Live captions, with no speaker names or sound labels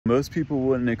Most people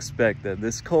wouldn't expect that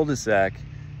this cul-de-sac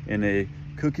in a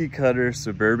cookie cutter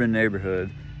suburban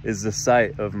neighborhood is the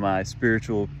site of my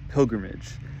spiritual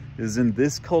pilgrimage. It is in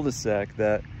this cul-de-sac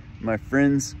that my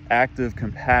friend's act of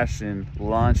compassion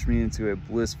launched me into a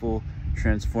blissful,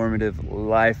 transformative,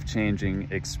 life-changing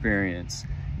experience.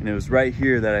 And it was right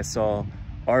here that I saw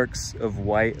arcs of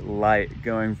white light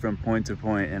going from point to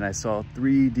point, and I saw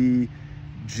 3D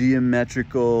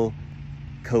geometrical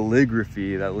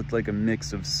calligraphy that looked like a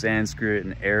mix of Sanskrit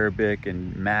and Arabic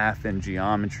and math and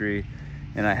geometry.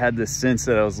 And I had this sense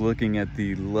that I was looking at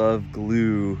the love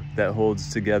glue that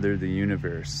holds together the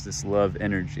universe, this love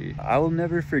energy. I will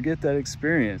never forget that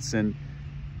experience, and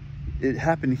it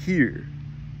happened here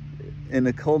in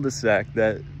a cul-de-sac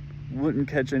that wouldn't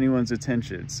catch anyone's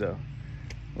attention. So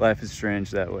life is strange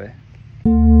that way.